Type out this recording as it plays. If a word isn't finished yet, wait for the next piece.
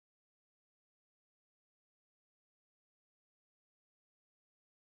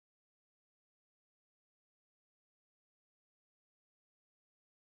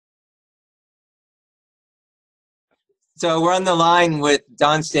So we're on the line with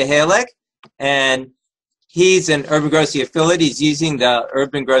Don Stehalik, and he's an Urban Grocery affiliate. He's using the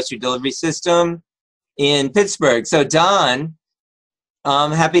Urban Grocery Delivery System in Pittsburgh. So Don,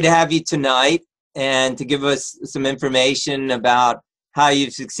 I'm happy to have you tonight and to give us some information about how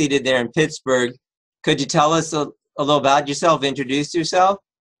you've succeeded there in Pittsburgh. Could you tell us a little about yourself, introduce yourself?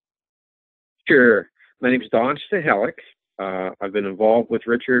 Sure. My name is Don Stehalik. I've been involved with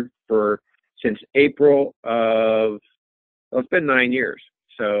Richard since April of, well, it's been 9 years.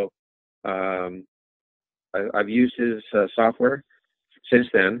 So I've used his software since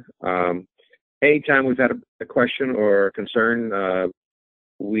then. Anytime we've had a question or a concern,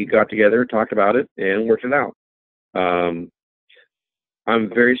 we got together, talked about it, and worked it out. I'm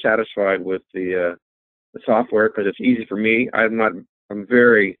very satisfied with the software because it's easy for me. I'm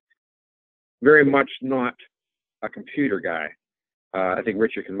very, very much not a computer guy. I think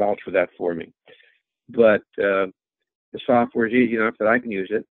Richard can vouch for that for me. But the software is easy enough that I can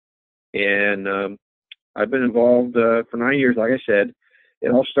use it. And I've been involved for 9 years, like I said. It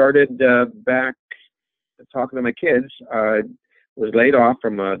all started back talking to my kids. I was laid off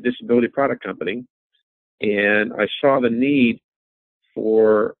from a disability product company, and I saw the need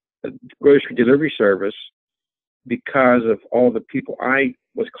for a grocery delivery service because of all the people I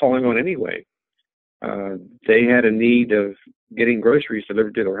was calling on anyway. They had a need of getting groceries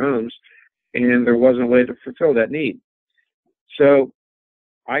delivered to their homes, and there wasn't a way to fulfill that need. So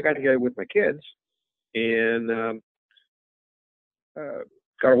I got together with my kids and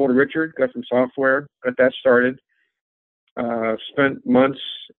got a hold of Richard, got some software, got that started. Spent months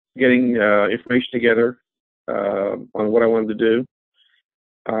getting information together on what I wanted to do.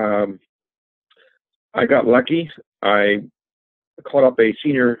 I got lucky. I caught up a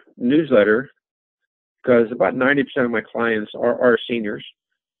senior newsletter because about 90% of my clients are seniors.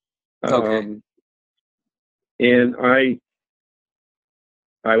 Okay. And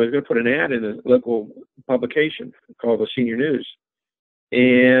I was going to put an ad in a local publication called the Senior News.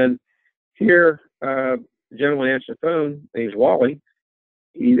 And here, a gentleman answered the phone. His name's Wally.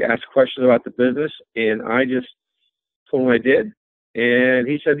 He asked questions about the business, and I just told him I did. And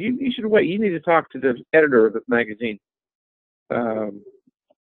he said, you should wait. You need to talk to the editor of the magazine.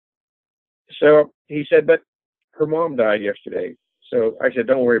 So he said, but her mom died yesterday. So I said,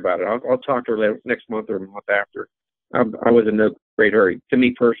 don't worry about it. I'll talk to her next month or a month after. I was in no great hurry. To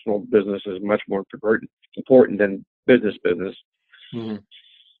me, personal business is much more important than business. Mm-hmm.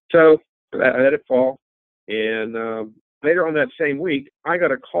 So I let it fall. And later on that same week, I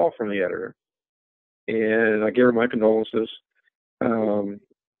got a call from the editor. And I gave her my condolences. Her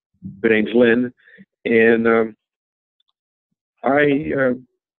name's Lynn. And I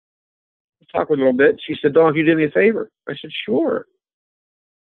talked with her a little bit. She said, Don, you did me a favor. I said, sure.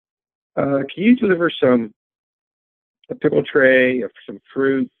 Can you deliver a pickle tray, some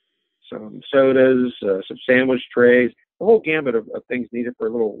fruit, some sodas, some sandwich trays, a whole gambit of things needed for a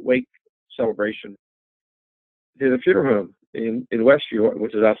little wake celebration to the funeral home in Westview,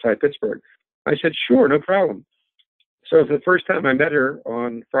 which is outside Pittsburgh? I said, sure, no problem. So for the first time, I met her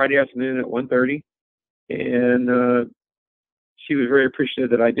on Friday afternoon at 1:30, and she was very appreciative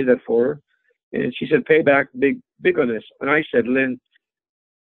that I did that for her. And she said, payback, big on this. And I said, Lynn,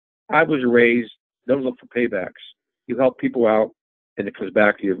 I was raised, don't look for paybacks. You help people out, and it comes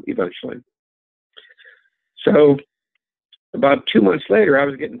back to you eventually. So about 2 months later, I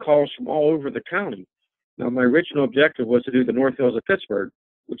was getting calls from all over the county. Now, my original objective was to do the North Hills of Pittsburgh,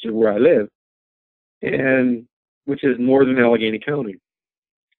 which is where I live, and which is northern Allegheny County.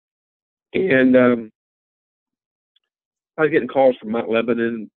 And I was getting calls from Mount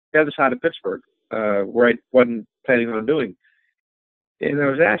Lebanon, the other side of Pittsburgh, where I wasn't planning on doing. And I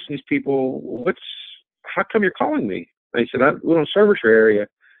was asking these people, how come you're calling me? They said, we don't service your area.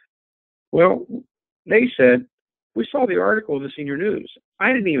 Well, they said, we saw the article in the Senior News.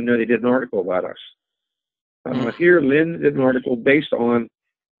 I didn't even know they did an article about us. Here, Lynn did an article based on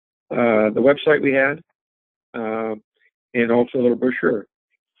the website we had, and also a little brochure.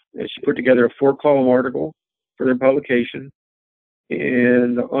 And she put together a 4-column article for their publication.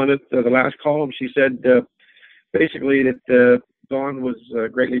 And on it, the last column, she said basically that Don was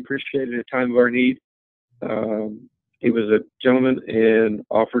greatly appreciated at a time of our need. He was a gentleman and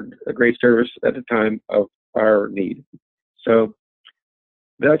offered a great service at the time of our need. So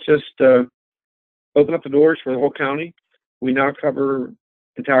that's just opened up the doors for the whole county. We now cover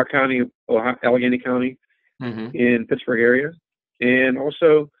the entire county of Allegheny County in Pittsburgh area. And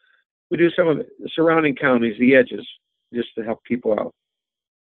also we do some of the surrounding counties, the edges, just to help people out.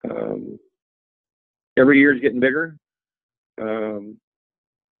 Every year is getting bigger.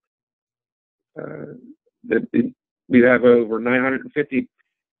 The We have over 950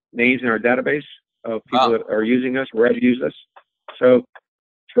 names in our database of people Wow. that are using us, ready to use us. So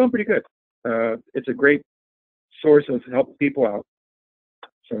it's going pretty good. It's a great source of helping people out.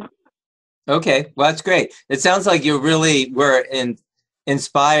 So. Okay, well, that's great. It sounds like you really were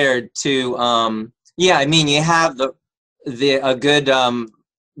inspired to, yeah, I mean, you have a good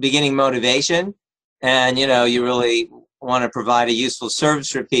beginning motivation, and you really want to provide a useful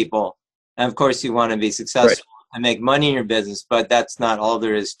service for people. And of course, you want to be successful and make money in your business, but that's not all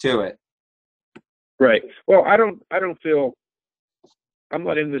there is to it. Right. Well, I don't feel I'm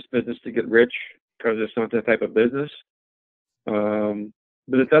not in this business to get rich, because it's not that type of business.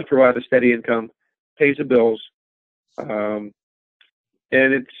 But it does provide a steady income, pays the bills, and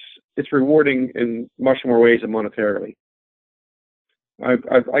it's rewarding in much more ways than monetarily.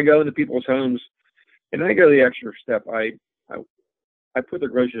 I go into people's homes, and I go the extra step. I put their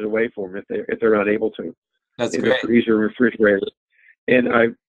groceries away for them if they're not able to. That's in great. the freezer, refrigerator, and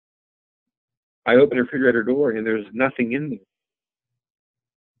I open the refrigerator door, and there's nothing in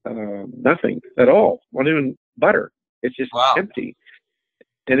there, nothing at all. Not even butter. It's just Wow. empty,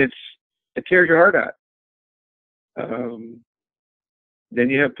 and it tears your heart out. Then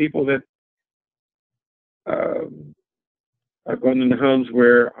you have people that I've gone into homes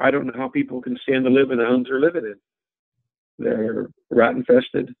where I don't know how people can stand to live in the homes they're living in. They're rat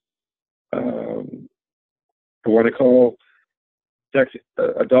infested. I want to call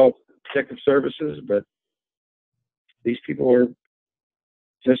adult protective services, but these people are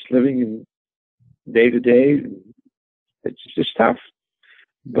just living in day to day. It's just tough.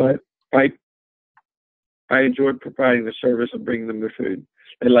 But I enjoy providing the service and bringing them their food.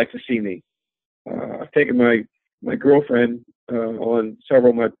 They like to see me. I've taken my girlfriend on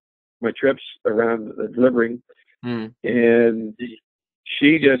several of my trips around delivering, and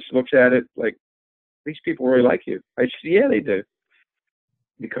she just looks at it like, these people really like you. I said, yeah, they do,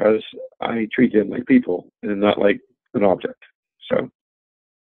 because I treat them like people and not like an object. So,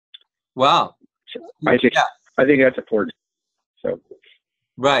 Wow. I think that's important. So,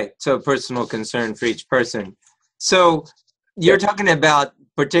 right. So personal concern for each person. So you're talking about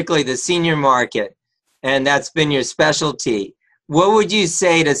particularly the senior market, and that's been your specialty. What would you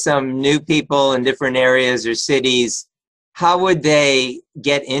say to some new people in different areas or cities? How would they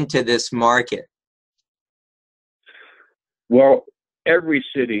get into this market? Well, every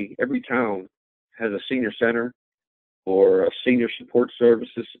city, every town has a senior center or a senior support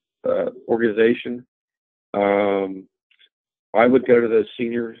services organization. I would go to the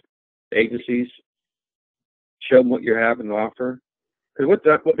senior agencies, show them what you have and offer. Because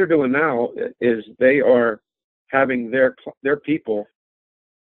what they're doing now is they are having their people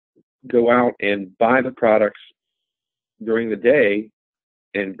go out and buy the products during the day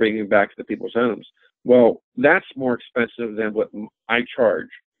and bring them back to the people's homes. Well, that's more expensive than what I charge.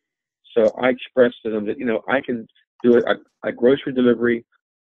 So I expressed to them that, I can do a grocery delivery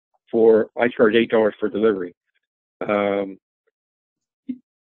I charge $8 for delivery.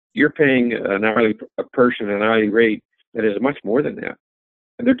 You're paying a person an hourly rate that is much more than that.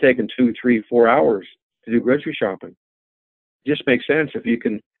 And they're taking 2, 3, 4 hours to do grocery shopping. It just makes sense if you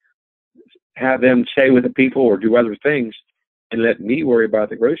can have them stay with the people or do other things and let me worry about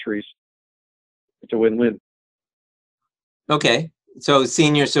the groceries. It's a win-win. Okay. So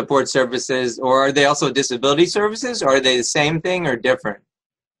senior support services, or are they also disability services? Or are they the same thing or different?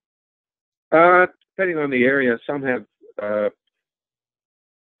 Depending on the area, some have, the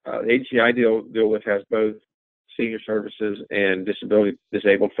agency I deal with has both senior services and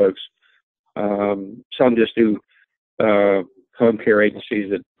disabled folks. Some just do home care agencies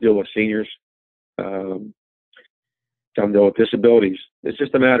that deal with seniors. Some deal with disabilities. It's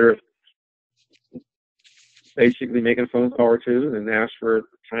just a matter of basically making a phone call or two and ask for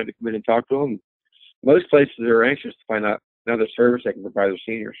time to come in and talk to them. Most places are anxious to find out another service they can provide their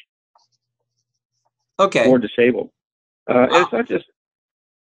seniors. Okay. Or disabled. And it's not just.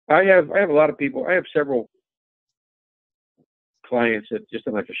 I have a lot of people. I have several clients that just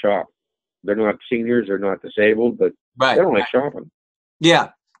don't like to shop. They're not seniors. They're not disabled, but they don't like shopping. Yeah.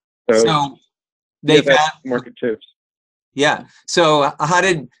 So they that market too. Yeah. So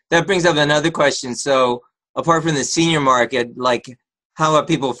that brings up another question. So apart from the senior market, like how have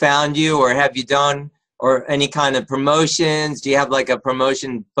people found you, or have you done or any kind of promotions? Do you have like a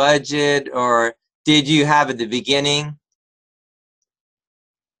promotion budget, or did you have at the beginning?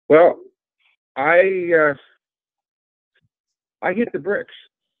 Well, I hit the bricks.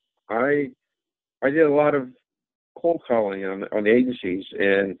 I did a lot of cold calling on the agencies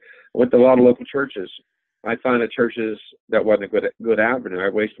and went to a lot of local churches. I found that churches that wasn't a good avenue. I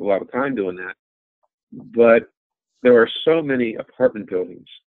wasted a lot of time doing that. But there are so many apartment buildings.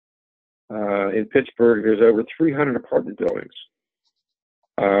 In Pittsburgh, there's over 300 apartment buildings.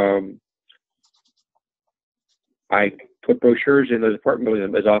 I put brochures in those apartment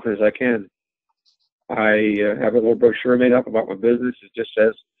buildings as often as I can. I have a little brochure made up about my business. It just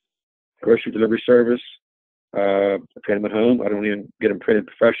says grocery delivery service. I print them at home. I don't even get them printed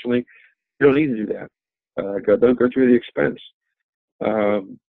professionally. You don't need to do that. Don't go through the expense.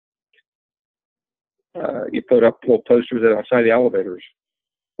 You put up little posters outside the elevators,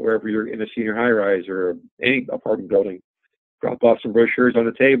 wherever you're in a senior high-rise or any apartment building. Drop off some brochures on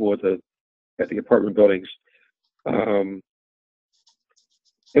the table at the apartment buildings. And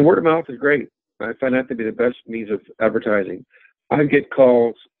word of mouth is great. I find that to be the best means of advertising. I get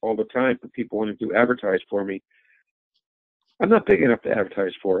calls all the time from people wanting to advertise for me. I'm not big enough to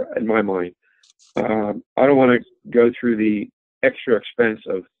advertise for, in my mind. I don't want to go through the extra expense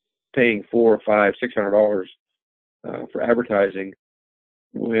of paying $400, $500, $600 for advertising.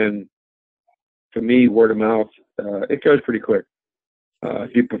 When, for me, word of mouth, it goes pretty quick.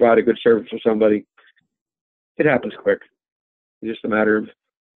 If you provide a good service for somebody, it happens quick. It's just a matter of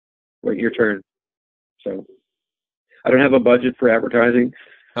wait your turn. So I don't have a budget for advertising.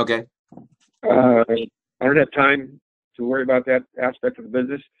 Okay. I don't have time to worry about that aspect of the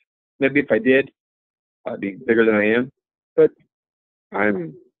business. Maybe if I did, I'd be bigger than I am. But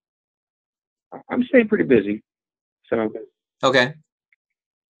I'm staying pretty busy. So Okay.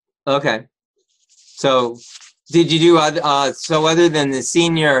 Okay. So did you do so other than the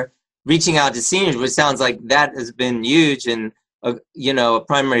senior reaching out to seniors, which sounds like that has been huge and a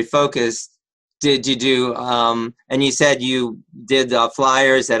primary focus, did you do and you said you did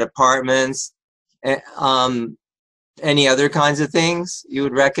flyers at apartments, any other kinds of things you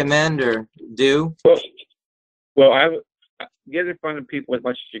would recommend or do? Well, I get in front of people as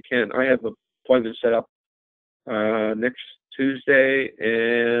much as you can. I have appointments set up next Tuesday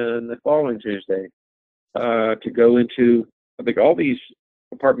and the following Tuesday to go into, I think all these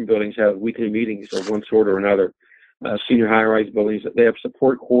apartment buildings have weekly meetings of one sort or another. Senior high-rise buildings, they have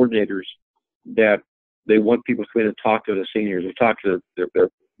support coordinators that they want people to come in and talk to the seniors or talk to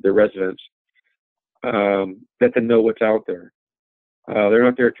their residents, let them know what's out there. They're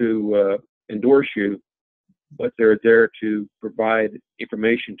not there to endorse you, but they're there to provide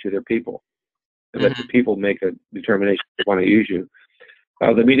information to their people and let the people make a determination if they want to use you.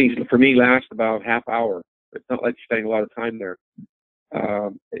 The meetings, for me, last about half hour. It's not like you're spending a lot of time there.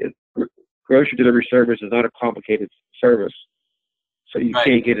 Grocery delivery service is not a complicated service, so you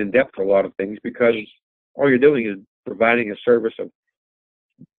can't get in depth for a lot of things because all you're doing is providing a service of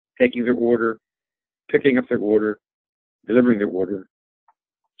taking their order, picking up their order, delivering their order.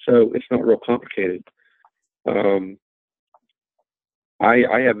 So it's not real complicated. I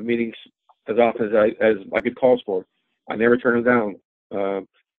have meetings as often as I get calls for. I never turn them down.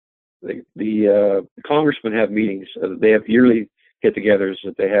 The congressmen have meetings. They have yearly get-togethers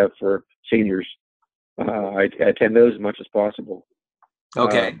that they have for seniors. I attend those as much as possible.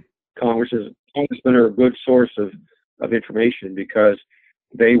 Okay. Congressmen are a good source of information because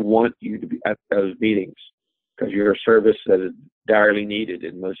they want you to be at those meetings because you're a service that is direly needed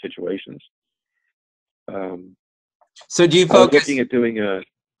in most situations. So do you focus? I was looking at doing a.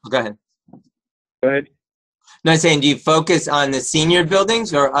 Go ahead. Go ahead. No, I'm saying, do you focus on the senior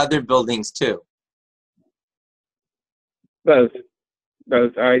buildings or other buildings too? Both.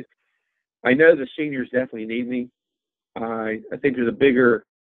 I know the seniors definitely need me. I think there's a bigger,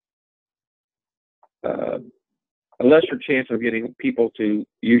 a lesser chance of getting people to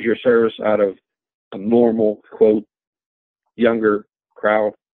use your service out of a normal, quote, younger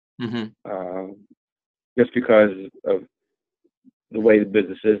crowd, just because of the way the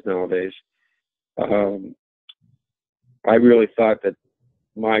business is nowadays. I really thought that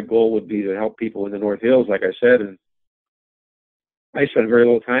my goal would be to help people in the North Hills, like I said, and I spend very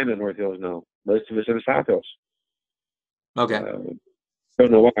little time in the North Hills now. Most of us in the South Hills. Okay.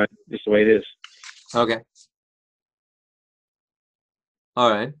 Don't know why, just the way it is. Okay. All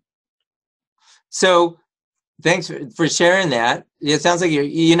right. So thanks for sharing that. It sounds like you're,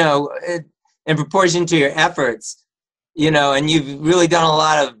 in proportion to your efforts, and you've really done a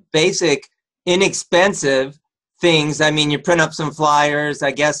lot of basic, inexpensive things. I mean, you print up some flyers.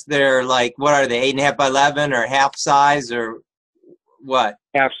 I guess they're like, what are they, 8.5 by 11 or half size or what?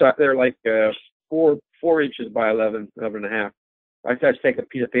 Half size. They're like 4 inches by 11 and a half. I just take a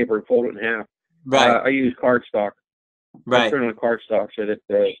piece of paper and fold it in half. Right. I use cardstock. Right. I print on cardstock so that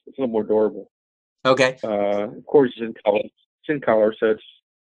it's a little more durable. Okay. Of course, it's in color. It's in color, so it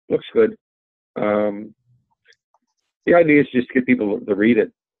looks good. The idea is just to get people to read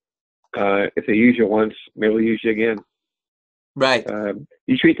it. If they use you once, maybe they'll use you again. Right.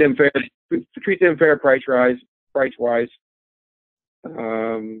 You treat them fair. Treat them fair price wise.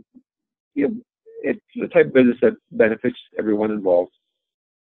 You know, it's the type of business that benefits everyone involved.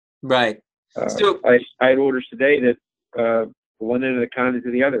 Right. So I had orders today that one end of the county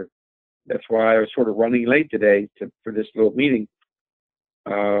to the other. That's why I was sort of running late today for this little meeting.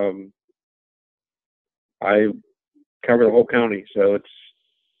 I cover the whole county, so it's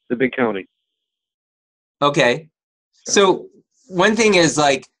a big county. okay. So one thing is,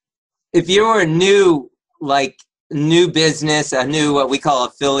 like, if you're a new business, a new, what we call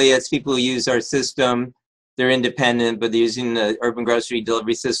affiliates, people who use our system, they're independent, but they're using the Urban Grocery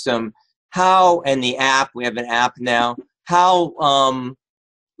Delivery System. And the app, we have an app now. How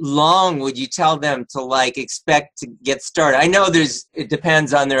long would you tell them to expect to get started? I know it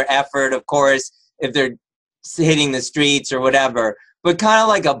depends on their effort, of course, if they're hitting the streets or whatever, but kind of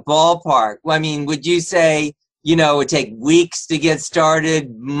like a ballpark. I mean, would you say, it would take weeks to get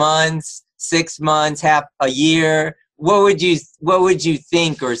started, months, 6 months, half a year? What would you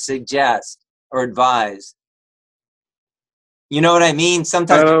think or suggest or advise? You know what I mean?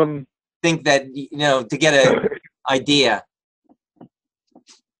 Sometimes I think that, to get an idea.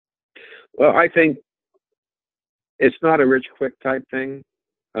 Well, I think it's not a rich quick type thing.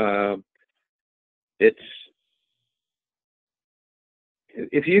 It's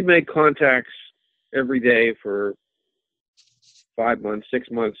if you make contacts every day for 5 months,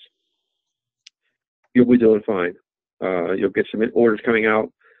 6 months, you'll be doing fine. You'll get some orders coming out.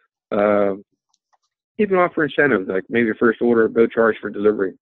 Even offer incentives, like maybe your first order, no charge for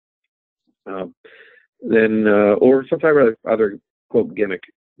delivery. Then, or some type of other quote gimmick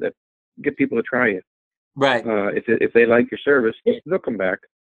that get people to try you. Right. If they like your service, they'll come back.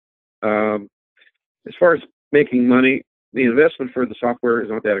 As far as making money, the investment for the software is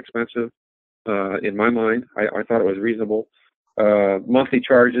not that expensive. In my mind, I thought it was reasonable. Monthly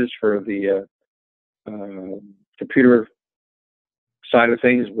charges for the computer side of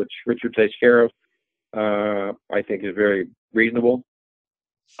things, which Richard takes care of, I think is very reasonable.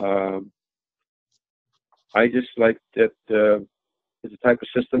 I just like that it's a type of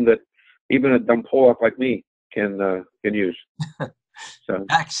system that even a dumb pull-up like me can use. So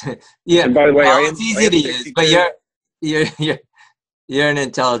actually, yeah. And by the way, it's easy to use, but you're an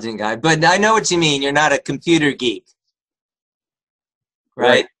intelligent guy. But I know what you mean. You're not a computer geek,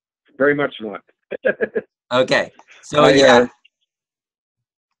 right? Very much not. Okay. So yeah.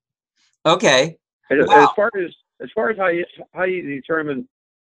 Okay. As far as how you determine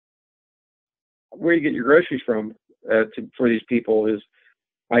where you get your groceries from for these people is,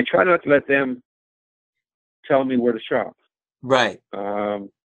 I try not to let them tell me where to shop. Right.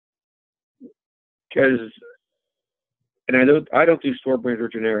 Because, and I don't do store brand or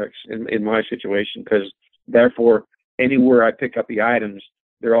generics in my situation, because therefore anywhere I pick up the items,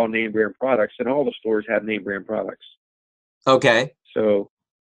 they're all name brand products, and all the stores have name brand products. Okay. So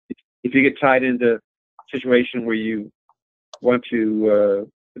if you get tied into a situation where you want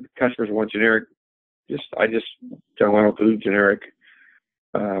to, customers want generic, I just tell them I don't do generic.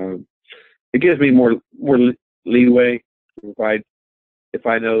 It gives me more leeway. If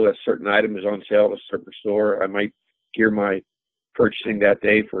I know a certain item is on sale at a certain store, I might gear my purchasing that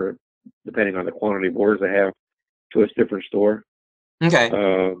day for, depending on the quantity of orders I have, to a different store. Okay.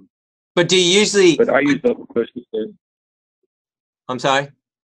 But do you usually? But I use local grocery stores. I'm sorry.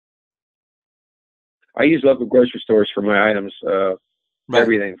 I use local grocery stores for my items. Right.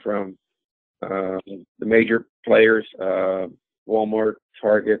 Everything from the major players, Walmart,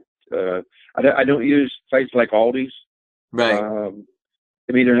 Target. I don't use sites like Aldi's. Right. I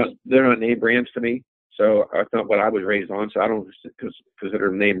mean, they're not name brands to me, so that's not what I was raised on. So I don't consider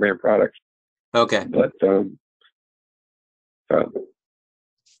them name brand products. Okay. But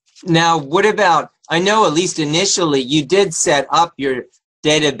now, what about? I know at least initially you did set up your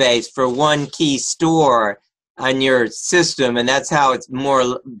database for one key store on your system, and that's how it's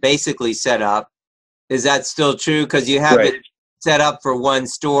more basically set up. Is that still true? Because you have it set up for one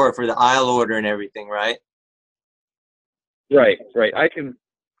store for the aisle order and everything, right? Right.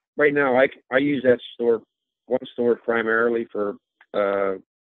 Right now, I use that one store primarily for 80%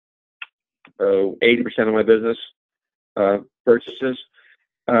 of my business purchases.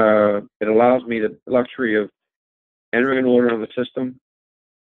 It allows me the luxury of entering an order on the system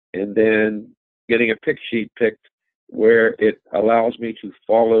and then getting a pick sheet picked where it allows me to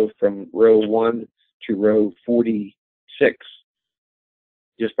follow from row 1 to row 46.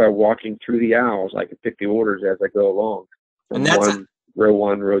 Just by walking through the aisles, I can pick the orders as I go along. And that's row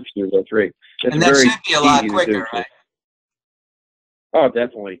 1, row 2, row 3. And that should be a lot quicker, right? Oh,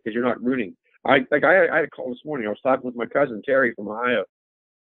 definitely, because you're not rooting. I had a call this morning. I was talking with my cousin Terry from Ohio,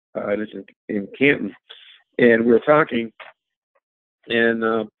 and it's in Canton, and we were talking and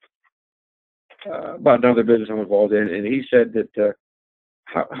about another business I'm involved in, and he said that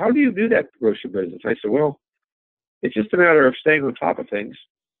how do you do that grocery business? I said, well, it's just a matter of staying on top of things,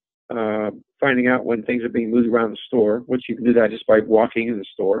 finding out when things are being moved around the store, which you can do that just by walking in the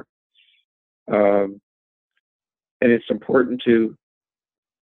store. And it's important to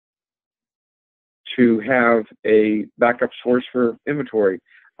have a backup source for inventory.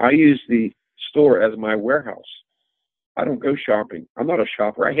 I use the store as my warehouse. I don't go shopping. I'm not a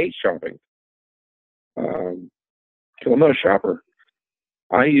shopper. I hate shopping. So I'm not a shopper.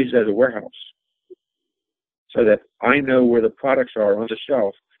 I use it as a warehouse so that I know where the products are on the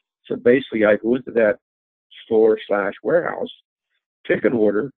shelf. So basically, I go into that store/warehouse, pick an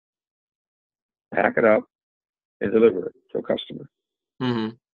order, pack it up, and deliver it to a customer.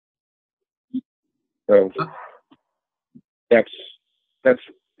 Mm-hmm. So that's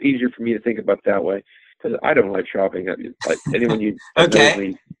easier for me to think about that way because I don't like shopping. Like anyone you Okay. knows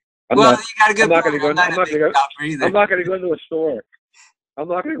me, You got a good point. I'm not going to go into a store. I'm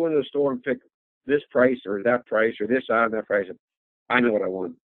not going to go into a store and pick this price or that price or this on that price. I know what I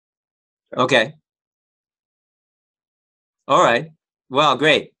want. So. Okay. All right. Well,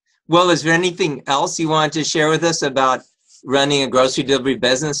 great. Well, is there anything else you want to share with us about running a grocery delivery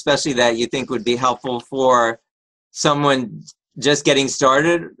business, especially that you think would be helpful for someone just getting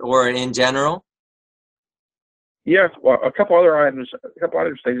started or in general? Yeah, well, a couple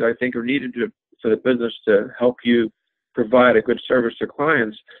other things I think are needed for the business to help you provide a good service to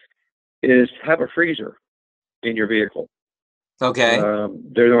clients is have a freezer in your vehicle. Okay.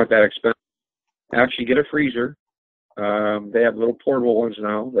 They're not that expensive. Actually, get a freezer. They have little portable ones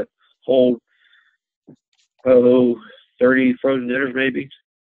now that hold 30 frozen dinners maybe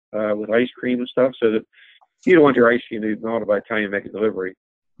with ice cream and stuff, so that you don't want your ice cream to be melted by the time you make a delivery.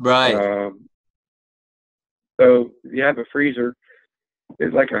 Right. So you have a freezer.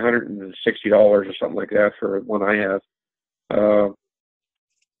 It's like $160 or something like that for one I have.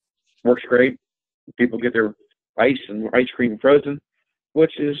 Works great. People get their ice and ice cream frozen,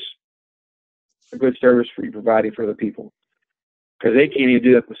 which is a good service for you providing for the people. Because they can't even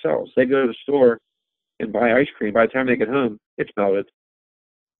do that themselves. They go to the store and buy ice cream. By the time they get home, it's melted.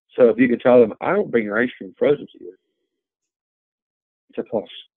 So if you can tell them, I will bring your ice cream frozen to you, it's a plus.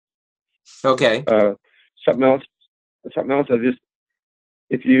 Okay. Something else.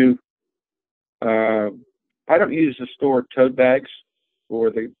 If you, I don't use the store tote bags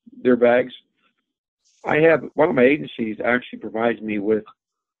or their bags. I have one of my agencies actually provides me with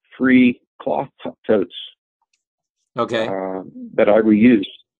free cloth totes. Okay. That I reuse.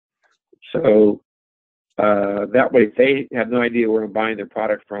 So that way they have no idea where I'm buying their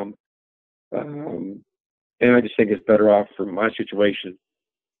product from. And I just think it's better off for my situation.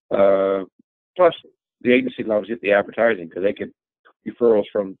 Plus, the agency loves the advertising because they get referrals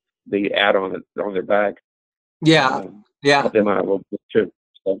from the ad on their bag. Yeah. Help them out a little bit too.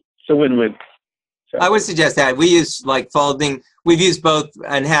 So it's a win-win. So. I would suggest that. We use we've used both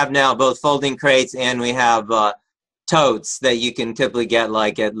and have now both folding crates, and we have totes that you can typically get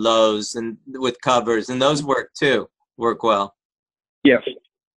like at Lowe's and with covers, and those work well. Yes.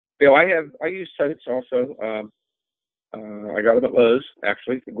 I use totes also. I got them at Lowe's,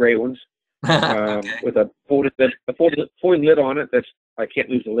 actually, the gray ones, Okay. with a folded lid on it. I can't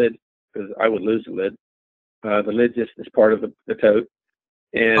lose the lid because I would lose the lid. The lid just is part of the tote,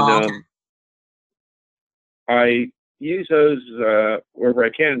 and okay. I use those wherever I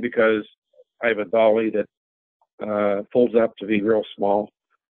can because I have a dolly that folds up to be real small,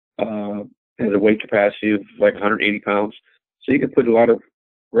 has a weight capacity of like 180 pounds, so you can put a lot of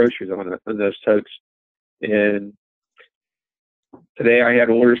groceries on those totes. And today I had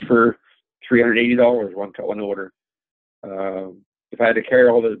orders for $380 one order. If I had to carry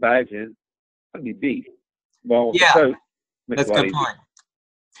all those bags in, I'd be beat. Well, Yeah, tote that's a good point.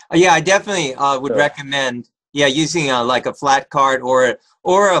 Yeah, I definitely would recommend using like a flat cart or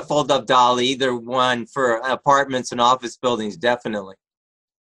a fold-up dolly, either one for apartments and office buildings, definitely.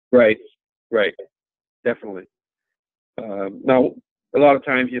 Right, definitely. Now, a lot of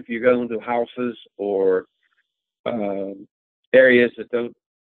times if you go into houses or areas that don't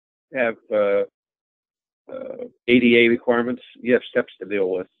have ADA requirements, you have steps to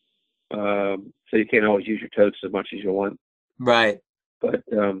deal with. So you can't always use your totes as much as you want. Right. But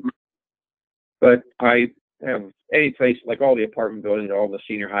I have any place, like all the apartment buildings, all the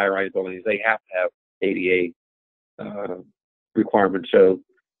senior high-rise buildings, they have to have ADA requirements. So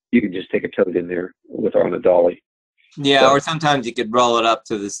you can just take a tote in there on a dolly. Yeah, So, or sometimes you could roll it up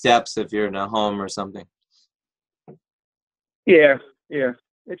to the steps if you're in a home or something. yeah, yeah.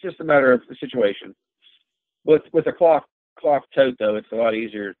 It's just a matter of the situation. With a cloth tote though, it's a lot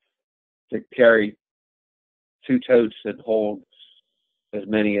easier to carry two totes that hold as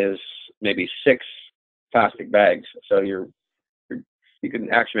many as maybe 6 plastic bags. So you can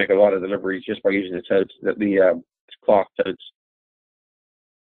actually make a lot of deliveries just by using the totes, the cloth totes.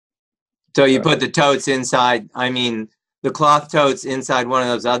 So you put the totes inside, I mean, the cloth totes inside one of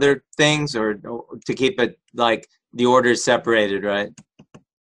those other things, or to keep it like the orders separated, right?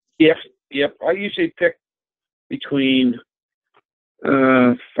 Yep, yep. I usually pick between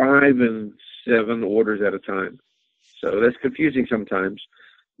 5 and 7 orders at a time. So that's confusing sometimes,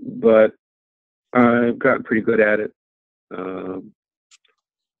 but I've gotten pretty good at it.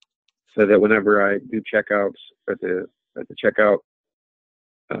 So that whenever I do checkouts at the checkout,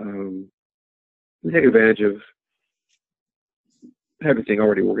 I take advantage of everything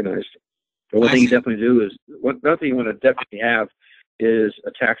already organized. But one thing you definitely do is another thing you want to definitely have is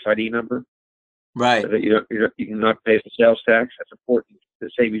a tax ID number. Right. So that you can not pay the sales tax. That's important to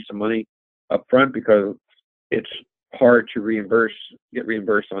save you some money up front because it's hard to get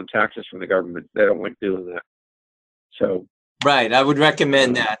reimbursed on taxes from the government. They don't like doing that. So. Right. I would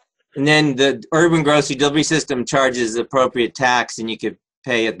recommend that. And then the Urban Grocery Delivery System charges the appropriate tax, and you could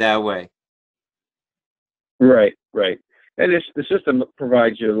pay it that way. Right, right. And the system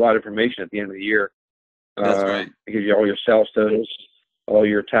provides you a lot of information at the end of the year. That's right. It gives you all your sales totals, all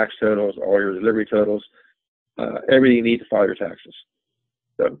your tax totals, all your delivery totals, everything you need to file your taxes.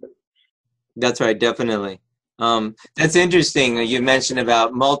 So. That's right, definitely. That's interesting. You mentioned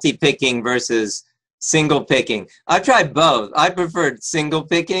about multi-picking versus single picking. I've tried both. I preferred single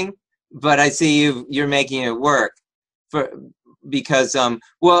picking, but I see you're making it work because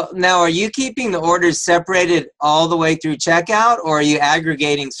well, now are you keeping the orders separated all the way through checkout, or are you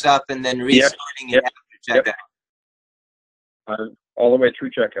aggregating stuff and then restarting it after checkout? All the way through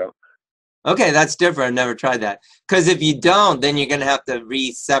checkout. Okay, that's different. I've never tried that. Because if you don't, then you're going to have to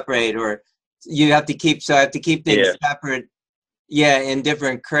re-separate, or you have to keep. So I have to keep things separate. Yeah, in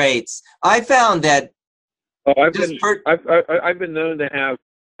different crates. I found that. Oh, I've been known to have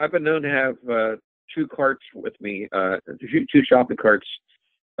 2 carts with me, 2 shopping carts,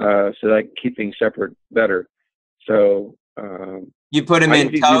 so that I can keep things separate better. So you put them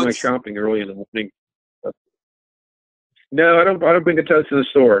in totes? I do my shopping early in the morning. No, I don't bring the totes to the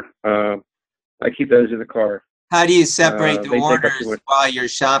store. I keep those in the car. How do you separate the orders while you're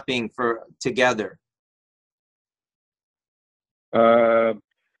shopping together?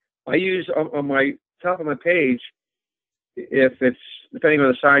 I use on my top of my page, if it's depending on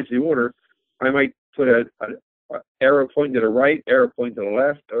the size of the order, I might put a arrow pointing to the right, arrow pointing to the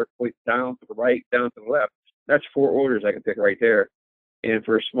left, arrow pointing down to the right, down to the left. That's 4 orders I can pick right there. And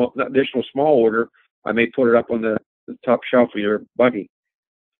for additional small order, I may put it up on the top shelf of your buggy,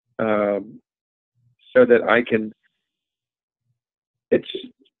 so that I can. It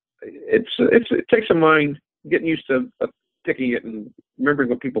takes some mind getting used to picking it and remembering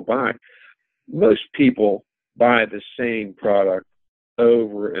what people buy. Most people buy the same product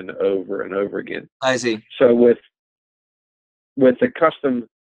over and over and over again. I see. So with the custom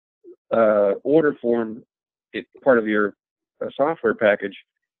order form, it's part of your software package.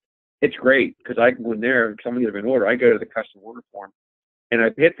 It's great because I can go in there and somebody gives me an order. I go to the custom order form, and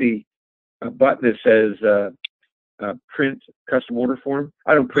I hit the button that says print custom order form.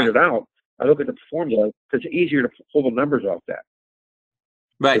 I don't print it out. I look at the formula because it's easier to pull the numbers off that.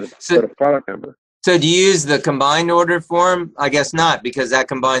 Right. So the product number. So do you use the combined order form? I guess not, because that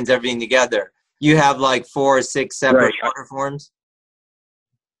combines everything together. You have like 4 or 6 separate order forms?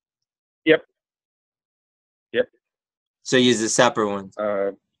 Yep. So you use the separate ones?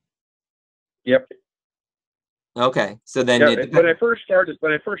 Yep. Okay. So then when I first started,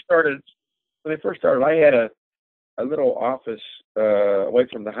 I had a little office away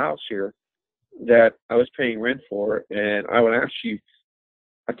from the house here that I was paying rent for, and I would actually,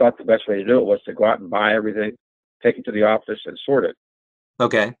 I thought the best way to do it was to go out and buy everything, take it to the office, and sort it.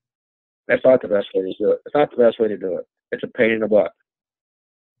 Okay. That's not the best way to do it. It's not the best way to do it. It's a pain in the butt.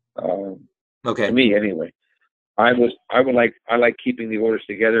 Okay. To me, anyway. I like keeping the orders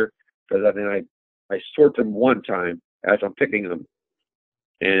together because then I sort them one time as I'm picking them,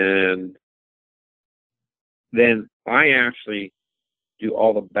 and then I actually do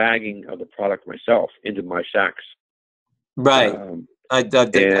all the bagging of the product myself into my sacks. Right. I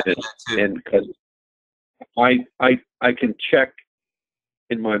did that too. And because I can check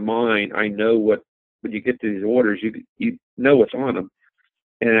in my mind, I know when you get to these orders, you know what's on them,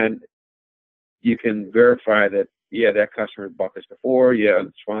 and you can verify that yeah, that customer bought this before. Yeah,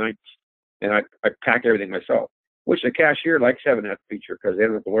 it's fine. And I pack everything myself, which the cashier likes having that feature because they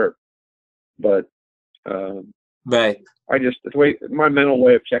don't have to work. But Right. it's the way, my mental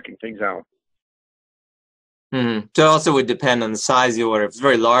way of checking things out. So it also would depend on the size of the order. If it's a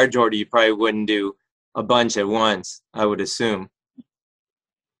very large order, you probably wouldn't do a bunch at once, I would assume.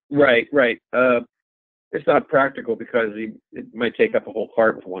 Right. It's not practical because it might take up a whole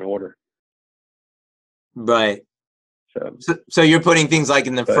cart with one order. Right. So you're putting things like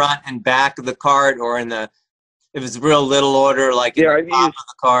in the front and back of the cart, or in the, if it's a real little order, like in the top of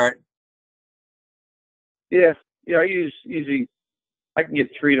the cart. Yeah, I usually I can get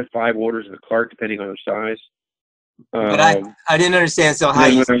 3 to 5 orders in the cart depending on the size. But I didn't understand. So how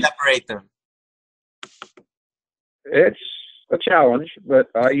you separate them? It's a challenge, but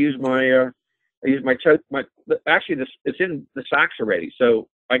I use my actually it's in the sacks already, so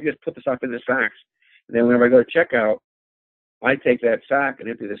I can just put the stuff in the sacks, and then whenever I go to checkout, I take that sack and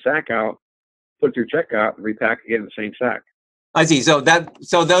empty the sack out, put it through checkout, and repack again in the same sack. I see. So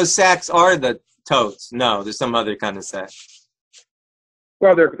those sacks are the totes. No, there's some other kind of sack.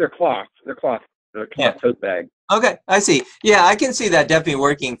 Well, they're cloth. They're cloth. They're cloth tote bag. Okay, I see. Yeah, I can see that definitely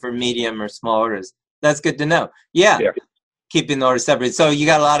working for medium or small orders. That's good to know. Yeah. Keeping the orders separate. So you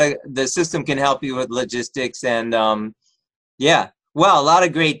got a lot of, the system can help you with logistics and yeah. Well, a lot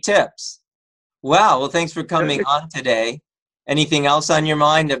of great tips. Wow. Well, thanks for coming on today. Anything else on your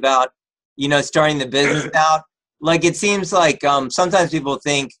mind about, starting the business out? Like, it seems like sometimes people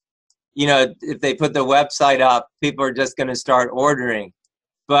think, if they put the website up, people are just going to start ordering.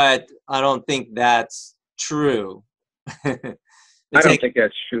 But I don't think that's true. I don't think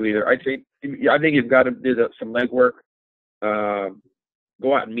that's true either. I think you've got to do some legwork.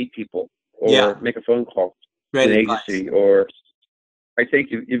 Go out and meet people, or make a phone call to an agency. Or I think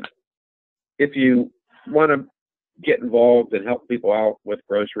if you want to get involved and help people out with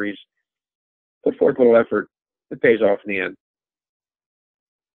groceries, put forth a little effort. It pays off in the end.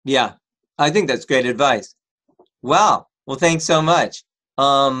 Yeah, I think that's great advice. Wow. Well, thanks so much.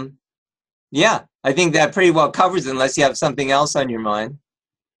 Yeah, I think that pretty well covers it, unless you have something else on your mind.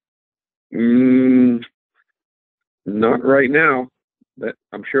 Not right now, but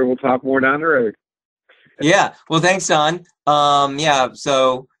I'm sure we'll talk more down the road. Yeah. Well, thanks, Don. Yeah,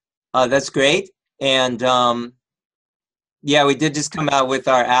 so that's great. And yeah, we did just come out with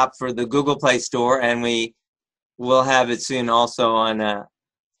our app for the Google Play Store, and we will have it soon also on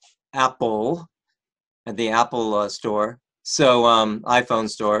Apple, at the Apple store. So iPhone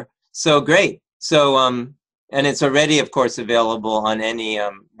store. So great. So and it's already, of course, available on any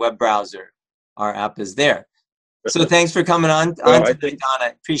web browser. Our app is there. So thanks for coming on today, Don. I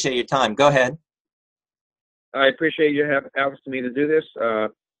appreciate your time. Go ahead. I appreciate you asking me to do this.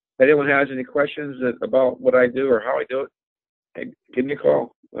 If anyone has any questions about what I do or how I do it, hey, give me a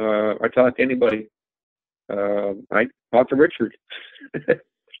call. I talk to anybody. I talk to Richard.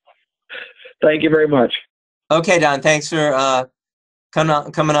 Thank you very much. Okay, Don. Thanks for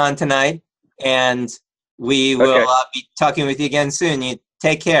coming on tonight, and we will be talking with you again soon. You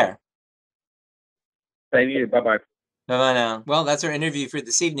take care. Thank you. Bye-bye. Bye-bye now. Well, that's our interview for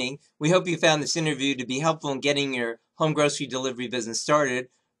this evening. We hope you found this interview to be helpful in getting your home grocery delivery business started.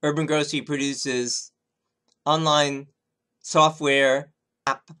 Urban Grocery produces online software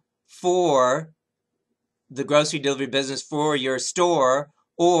app for the grocery delivery business for your store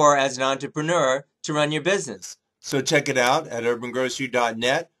or as an entrepreneur to run your business. So check it out at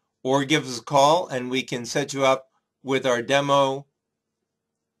urbangrocery.net, or give us a call and we can set you up with our demo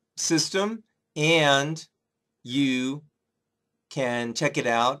system, and you can check it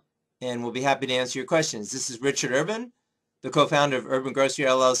out, and we'll be happy to answer your questions. This is Richard Urban, the co-founder of Urban Grocery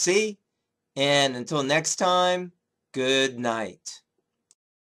LLC, and until next time, good night.